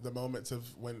 or the moments of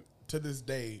when, to this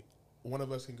day, one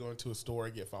of us can go into a store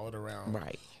and get followed around.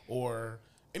 Right. Or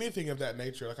anything of that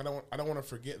nature. Like I don't want to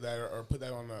forget that or put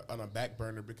that on a back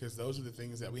burner, because those are the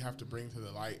things that we have to bring to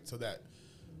the light so that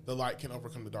the light can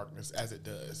overcome the darkness as it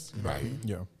does. Right.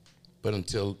 Yeah. But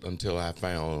until I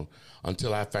found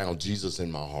Jesus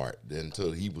in my heart,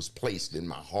 until he was placed in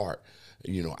my heart,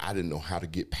 you know, I didn't know how to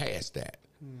get past that.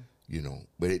 You know,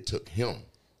 but it took him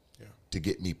to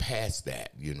get me past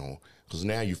that, you know. Because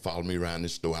now you follow me around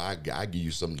this store, I give you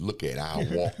something to look at. I'll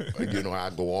walk, you know, I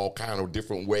go all kind of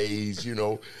different ways, you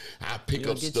know. I pick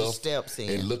You'll up get your stuff steps in.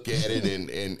 and look at it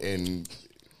and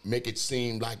make it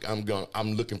seem like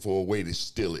I'm looking for a way to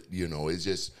steal it, you know. It's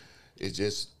just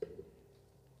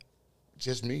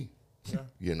me,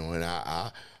 you know. And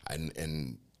I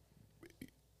then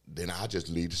I just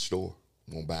leave the store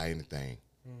won't buy anything,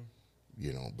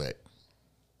 you know. But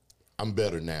I'm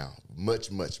better now,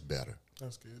 much, much better.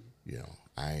 That's good. You know,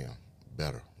 I am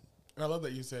better. And I love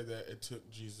that you said that it took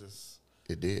Jesus.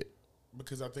 It did.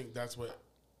 Because I think that's what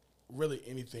really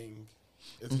anything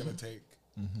is going to take.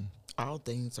 All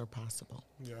things are possible.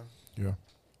 Yeah. Yeah.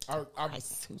 I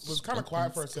was kind of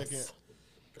quiet for a second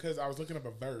because I was looking up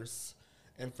a verse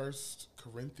in 1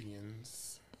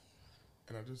 Corinthians,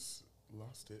 and I just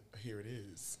lost it. Here it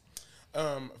is.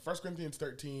 1 Corinthians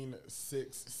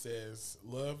 13:6 says,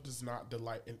 "Love does not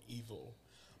delight in evil,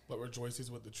 but rejoices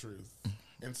with the truth."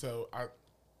 And so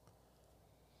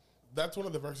that's one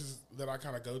of the verses that I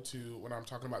kind of go to when I'm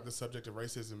talking about the subject of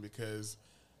racism, because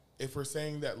if we're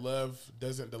saying that love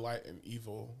doesn't delight in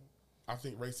evil, I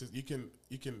think racism,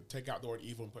 you can take out the word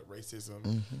evil and put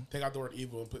racism, take out the word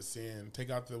evil and put sin, take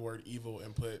out the word evil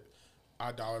and put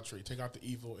idolatry, take out the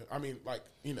evil, I mean, like,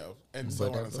 you know, and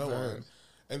so on and so on.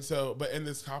 And so, but in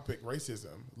this topic,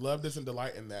 racism, love doesn't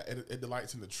delight in that. It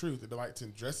delights in the truth. It delights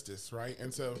in justice, right?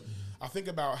 And so I think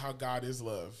about how God is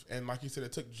love. And like you said,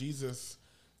 it took Jesus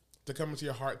to come into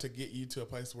your heart to get you to a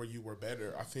place where you were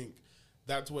better. I think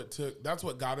that's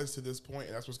what got us to this point,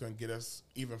 and that's what's going to get us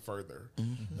even further.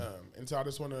 And so I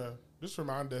just want to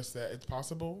remind us that it's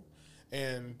possible.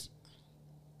 And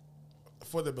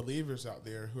for the believers out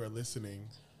there who are listening,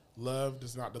 love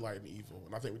does not delight in evil.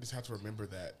 And I think we just have to remember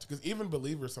that, because even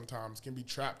believers sometimes can be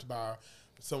trapped by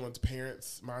someone's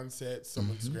parents' mindsets,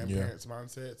 someone's grandparents'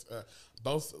 mindsets,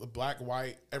 both black,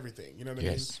 white, everything. You know what I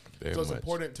mean? So it's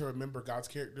important to remember God's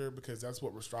character, because that's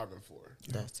what we're striving for.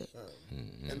 That's it.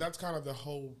 And that's kind of the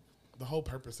whole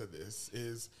purpose of this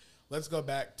is, let's go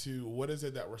back to what is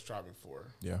it that we're striving for.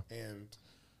 Yeah. And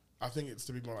I think it's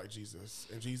to be more like Jesus.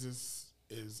 And Jesus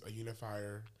is a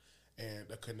unifier and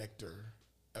a connector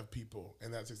of people,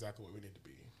 and that's exactly what we need to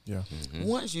be. Yeah.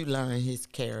 Once you learn his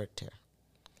character,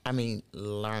 I mean,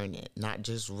 learn it, not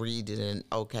just read it and,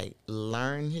 okay,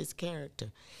 learn his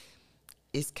character.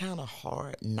 It's kind of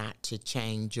hard not to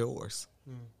change yours.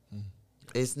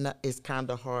 It's kind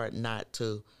of hard not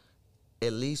to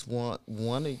at least want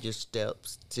one of your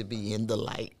steps to be in the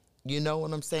light. You know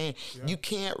what I'm saying? Yeah. You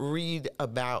can't read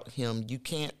about him, you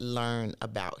can't learn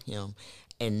about him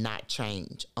and not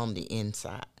change on the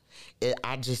inside.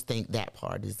 I just think that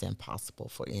part is impossible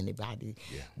for anybody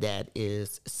that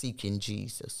is seeking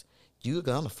Jesus. You're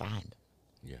going to find him.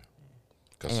 Yeah.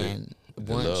 Because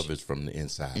the love is from the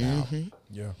inside out.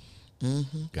 Yeah.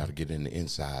 Got to get in the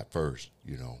inside first,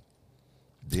 you know.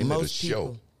 Then it'll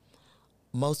show.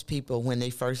 Most people, when they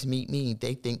first meet me,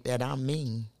 they think that I'm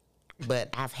mean. But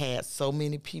I've had so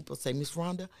many people say, Miss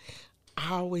Rhonda,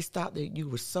 I always thought that you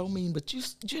were so mean, but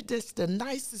you're just the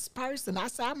nicest person. I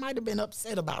said I might have been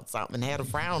upset about something and had a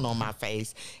frown on my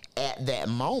face at that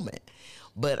moment.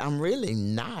 But I'm really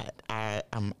not.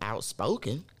 I'm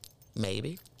outspoken,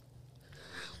 maybe.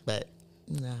 But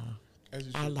no,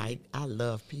 I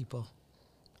love people.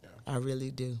 Yeah. I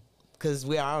really do. Because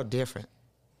we're all different.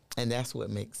 And that's what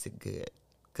makes it good.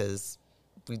 Because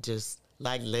we just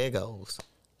like Legos.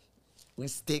 We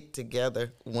stick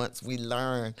together once we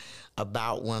learn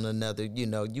about one another. You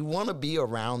know, you want to be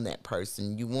around that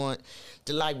person. You want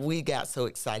to, like, we got so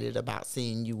excited about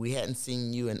seeing you. We hadn't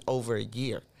seen you in over a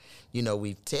year. You know,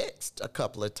 we've texted a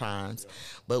couple of times.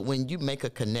 But when you make a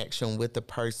connection with a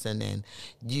person and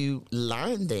you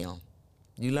learn them,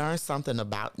 you learn something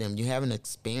about them, you have an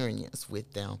experience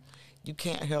with them, you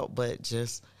can't help but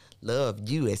just love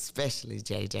you, especially,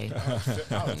 JJ.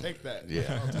 I'll take that.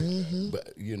 Yeah.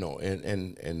 But, you know,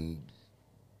 and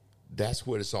that's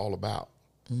what it's all about.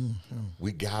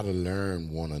 We got to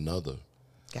learn one another.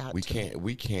 We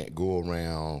can't go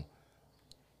around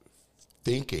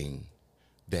thinking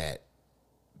that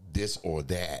this or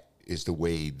that is the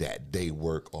way that they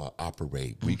work or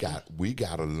operate. We got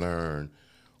to learn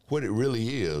what it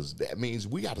really is. That means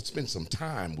we got to spend some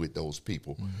time with those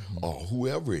people, or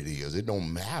whoever it is. It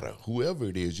don't matter. Whoever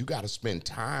it is, you got to spend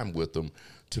time with them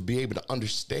to be able to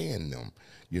understand them,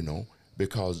 you know,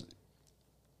 because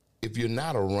if you're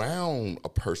not around a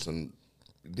person,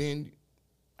 then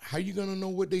how you going to know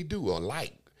what they do or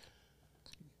like?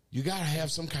 You got to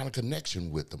have some kind of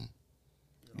connection with them,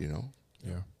 you know?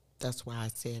 Yeah. That's why I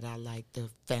said I like the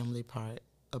family part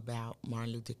about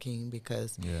Martin Luther King,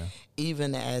 because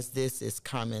even as this is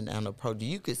coming and approaching,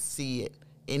 you could see it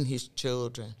in his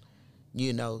children.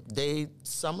 You know,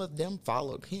 some of them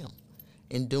followed him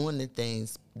in doing the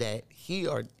things that he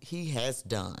has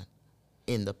done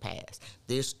in the past.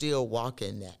 They're still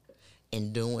walking that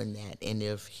and doing that. And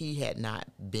if he had not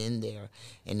been there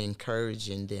and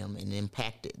encouraging them and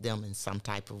impacted them in some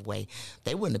type of way,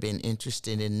 they wouldn't have been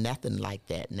interested in nothing like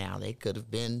that now. They could have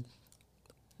been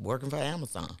working for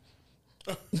Amazon.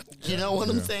 You know what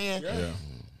I'm saying? Yeah.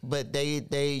 But they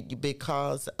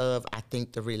because of, I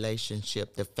think, the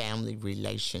relationship, the family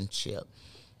relationship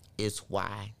is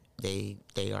why they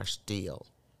are still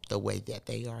the way that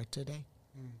they are today.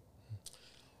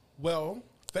 Well,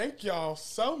 thank y'all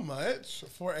so much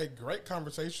for a great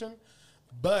conversation.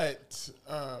 But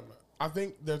I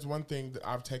think there's one thing that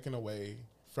I've taken away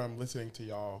from listening to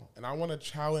y'all, and I want to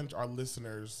challenge our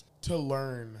listeners to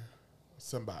learn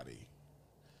somebody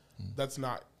that's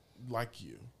not like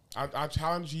you. I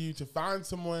challenge you to find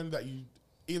someone that you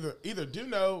either do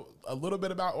know a little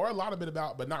bit about or a lot of bit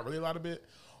about, but not really a lot of bit,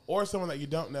 or someone that you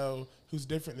don't know who's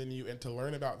different than you, and to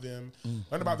learn about them,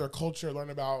 learn about their culture, learn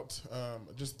about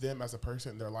just them as a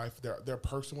person, their life, their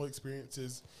personal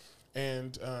experiences,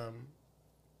 and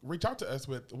reach out to us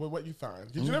with what you find.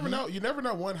 Because you never know. You never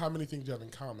know, one, how many things you have in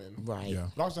common. Right. Yeah.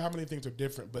 But also how many things are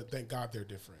different, but thank God they're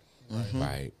different.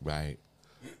 Right.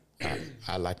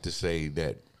 I like to say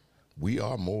that we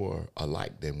are more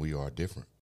alike than we are different.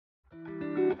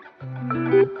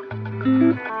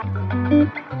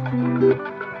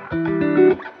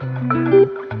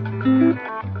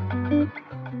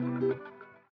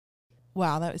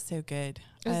 Wow, that was so good.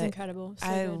 It was incredible. So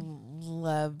I good.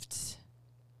 loved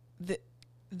that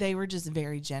they were just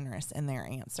very generous in their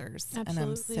answers. And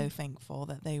I'm Absolutely. so thankful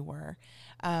that they were.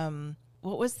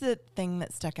 What was the thing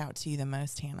that stuck out to you the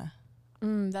most, Hannah?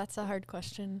 That's a hard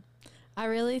question. I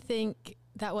really think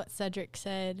that what Cedric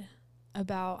said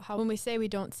about how when we say we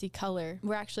don't see color,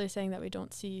 we're actually saying that we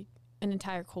don't see an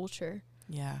entire culture.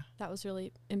 Yeah. That was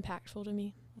really impactful to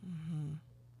me.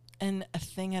 And a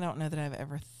thing I don't know that I've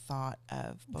ever thought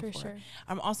of before. For sure.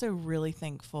 I'm also really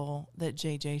thankful that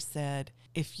JJ said,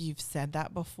 if you've said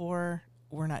that before,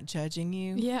 we're not judging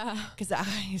you. Yeah. Because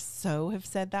I so have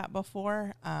said that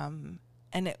before.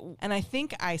 And I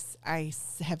think I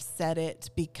have said it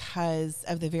because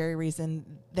of the very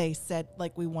reason they said,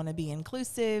 like, we want to be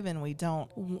inclusive and we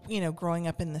don't, growing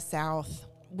up in the South,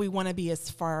 we want to be as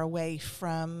far away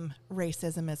from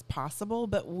racism as possible,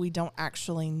 but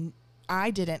I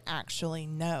didn't actually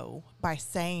know by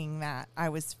saying that I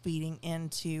was feeding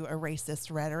into a racist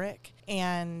rhetoric.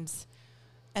 And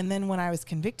then when I was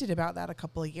convicted about that a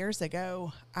couple of years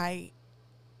ago, I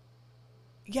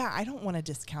don't want to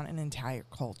discount an entire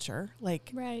culture.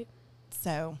 Right.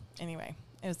 So anyway,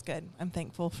 it was good. I'm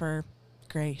thankful for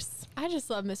Grace. I just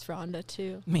love Miss Rhonda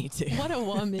too. Me too. What a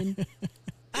woman.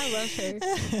 I love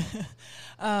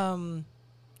her.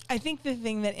 I think the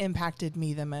thing that impacted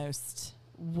me the most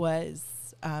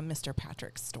was Mr.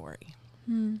 Patrick's story.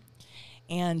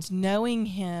 And knowing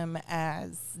him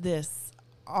as this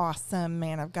awesome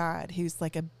man of God who's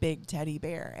like a big teddy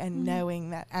bear, and knowing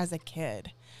that as a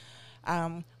kid,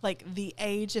 like the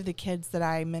age of the kids that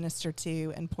I minister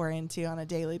to and pour into on a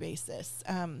daily basis,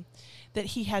 that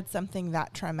he had something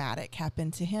that traumatic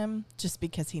happen to him just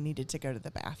because he needed to go to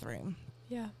the bathroom.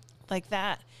 Yeah. Like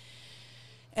that.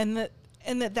 And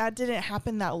that didn't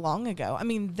happen that long ago. I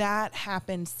mean, that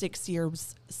happened 6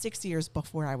 years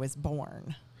before I was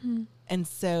born. And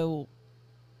so,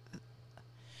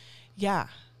 yeah,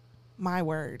 my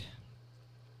word.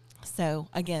 So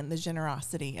again, the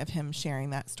generosity of him sharing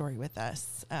that story with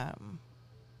us,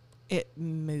 it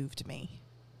moved me.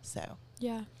 So,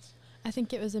 Yeah. I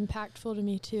think it was impactful to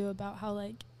me too about how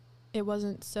it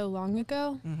wasn't so long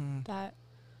ago that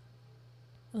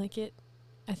I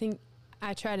think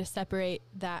I try to separate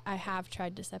that. I have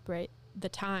tried to separate the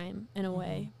time in a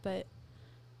way, but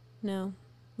no,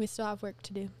 we still have work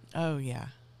to do. oh yeah,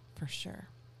 for sure.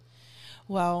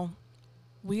 Well,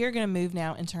 we are going to move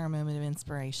now into our moment of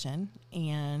inspiration,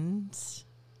 and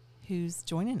who's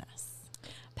joining us?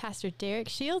 Pastor Derek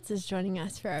Shields is joining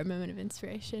us for our moment of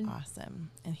inspiration.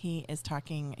 Awesome. And he's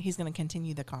going to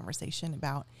continue the conversation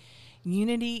about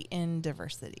unity in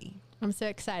diversity. I'm so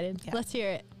excited. Yeah. Let's hear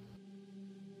it.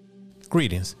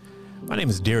 Greetings. My name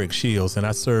is Derek Shields, and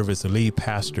I serve as the lead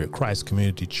pastor at Christ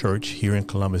Community Church here in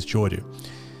Columbus, Georgia.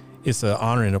 It's an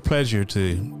honor and a pleasure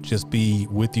to just be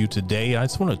with you today. I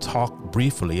just want to talk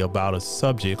briefly about a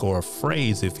subject, or a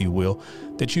phrase, if you will,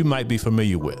 that you might be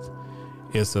familiar with.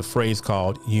 It's a phrase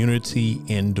called unity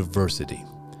in diversity.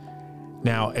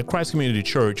 Now, at Christ Community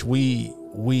Church,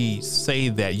 we say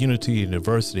that unity in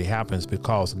diversity happens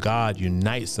because God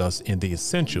unites us in the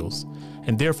essentials,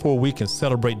 and therefore we can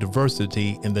celebrate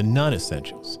diversity in the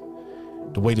non-essentials.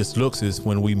 The way this looks is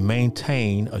when we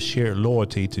maintain a shared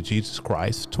loyalty to Jesus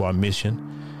Christ, to our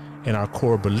mission and our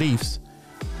core beliefs,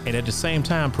 and at the same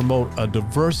time promote a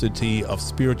diversity of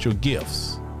spiritual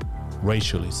gifts,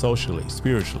 racially, socially,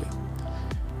 spiritually.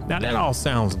 Now, that all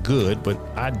sounds good, but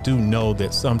I do know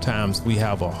that sometimes we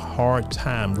have a hard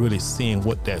time really seeing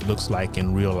what that looks like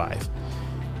in real life.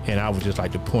 And I would just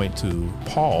like to point to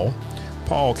Paul.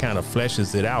 Paul kind of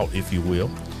fleshes it out, if you will,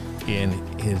 in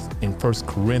 1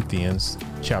 Corinthians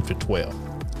chapter 12.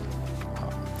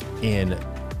 In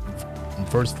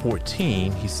verse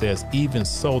 14, he says, even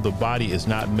so, the body is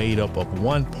not made up of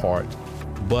one part,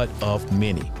 but of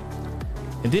many.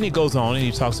 And then he goes on and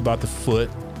he talks about the foot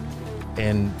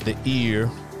and the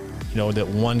ear, that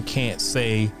one can't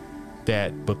say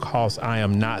that because I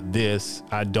am not this,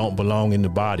 I don't belong in the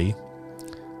body.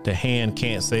 The hand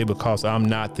can't say because I'm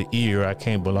not the ear, I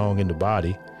can't belong in the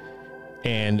body.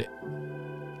 And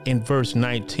in verse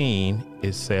 19,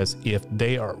 it says, if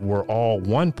they were all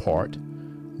one part,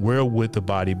 where would the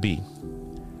body be?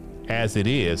 As it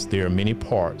is, there are many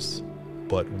parts,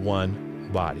 but one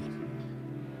body.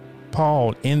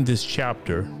 Paul, in this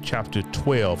chapter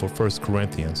 12 of 1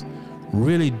 Corinthians,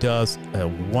 really does a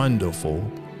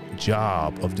wonderful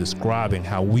job of describing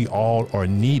how we all are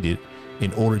needed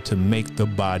in order to make the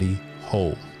body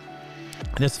whole.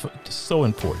 And that's so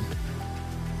important.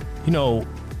 And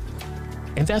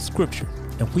that's scripture,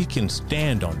 and we can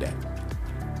stand on that.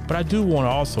 But I do want to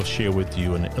also share with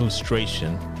you an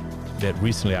illustration that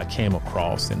recently I came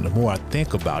across, and the more I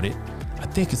think about it, I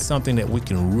think it's something that we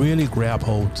can really grab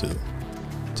hold to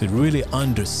really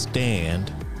understand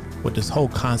what this whole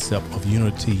concept of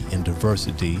unity and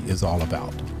diversity is all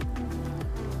about.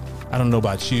 I don't know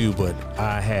about you, but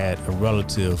I had a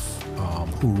relative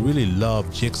who really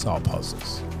loved jigsaw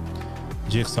puzzles.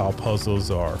 Jigsaw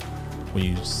puzzles are when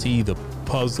you see the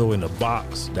puzzle in the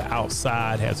box, the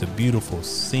outside has a beautiful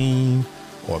scene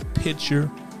or picture,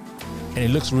 and it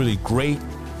looks really great,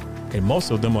 and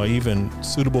most of them are even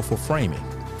suitable for framing.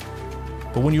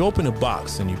 But when you open the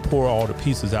box and you pour all the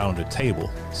pieces out on the table,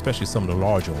 especially some of the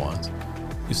larger ones,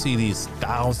 you see these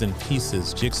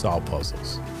 1,000-pieces jigsaw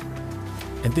puzzles.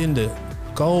 And then the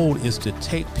goal is to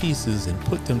take pieces and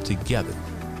put them together.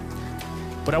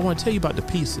 But I want to tell you about the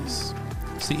pieces.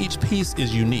 See, each piece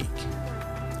is unique.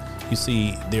 You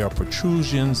see, there are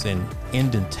protrusions and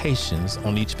indentations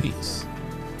on each piece.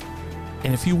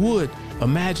 And if you would,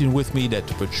 imagine with me that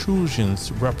the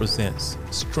protrusions represents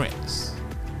strengths.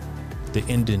 The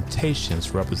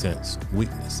indentations represents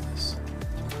weaknesses.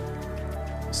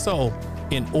 So,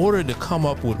 in order to come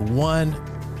up with one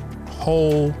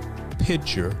whole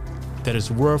picture that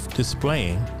is worth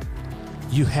displaying,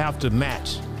 you have to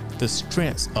match the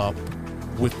strengths up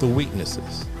with the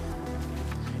weaknesses.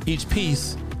 Each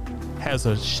piece has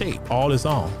a shape all its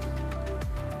own.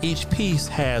 Each piece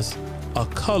has a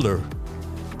color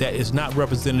that is not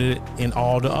represented in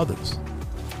all the others.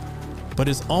 But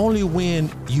it's only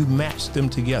when you match them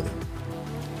together,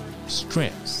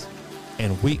 strengths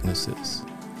and weaknesses,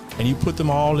 and you put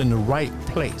them all in the right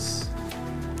place,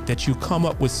 that you come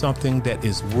up with something that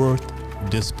is worth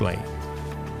displaying.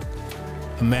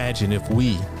 Imagine if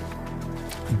we,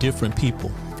 different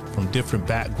people from different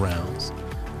backgrounds,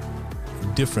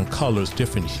 different colors,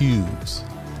 different hues,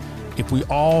 if we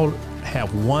all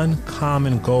have one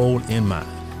common goal in mind,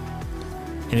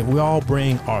 and if we all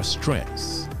bring our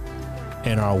strengths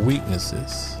and our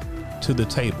weaknesses to the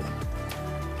table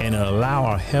and allow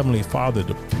our Heavenly Father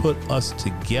to put us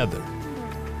together,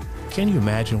 can you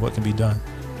imagine what can be done?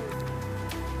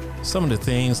 Some of the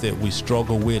things that we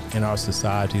struggle with in our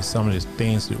society, some of the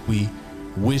things that we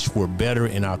wish were better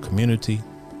in our community,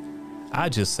 I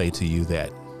just say to you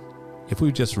that if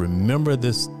we just remember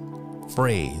this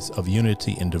phrase of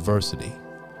unity and diversity,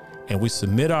 and we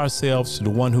submit ourselves to the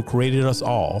one who created us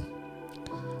all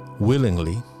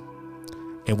willingly,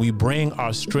 and we bring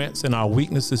our strengths and our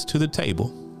weaknesses to the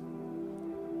table,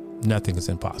 nothing is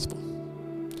impossible.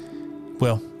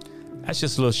 Well, that's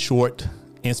just a little short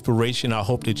inspiration I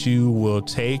hope that you will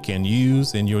take and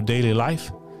use in your daily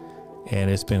life. And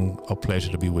it's been a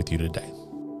pleasure to be with you today.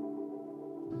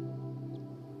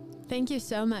 Thank you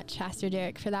so much, Pastor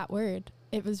Derek, for that word.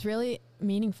 It was really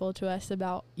meaningful to us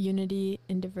about unity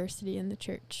and diversity in the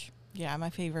church. Yeah, my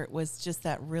favorite was just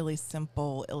that really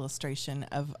simple illustration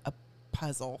of a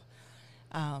puzzle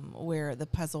where the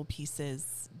puzzle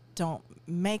pieces don't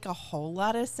make a whole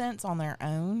lot of sense on their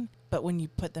own, but when you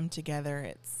put them together,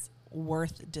 it's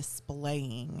worth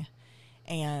displaying.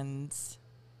 And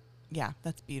yeah,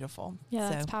 that's beautiful. Yeah,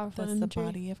 that's powerful. That's the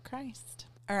body of Christ.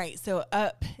 All right, so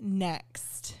up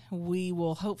next, we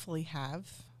will hopefully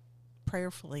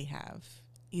prayerfully have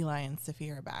Eli and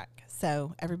Saphira back.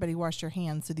 So everybody wash your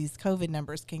hands so these COVID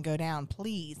numbers can go down,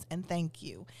 please, and thank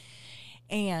you.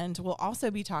 And we'll also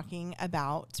be talking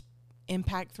about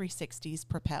Impact 360's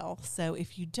Propel. So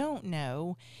if you don't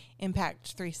know,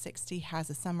 Impact 360 has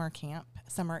a summer camp,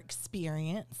 summer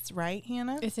experience, right,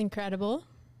 Hannah? It's incredible.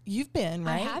 You've been,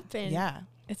 right? I have been. Yeah.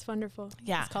 It's wonderful.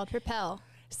 Yeah. It's called Propel.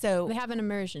 So They have an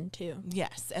immersion too.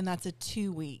 yes, and that's a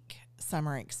 2-week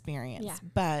summer experience. Yeah.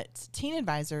 But Teen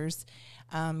Advisors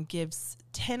gives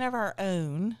 10 of our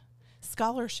own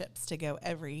scholarships to go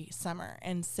every summer.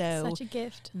 And so Such a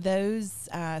gift. those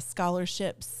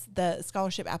scholarships, the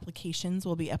scholarship applications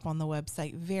will be up on the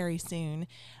website very soon.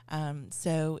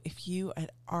 So if you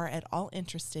are at all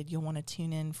interested, you'll want to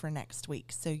tune in for next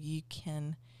week so you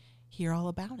can hear all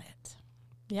about it.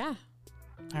 Yeah.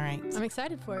 All right. I'm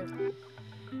excited for it.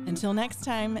 Until next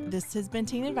time, this has been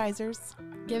Teen Advisors.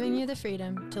 Giving you the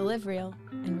freedom to live real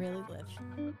and really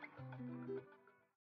live.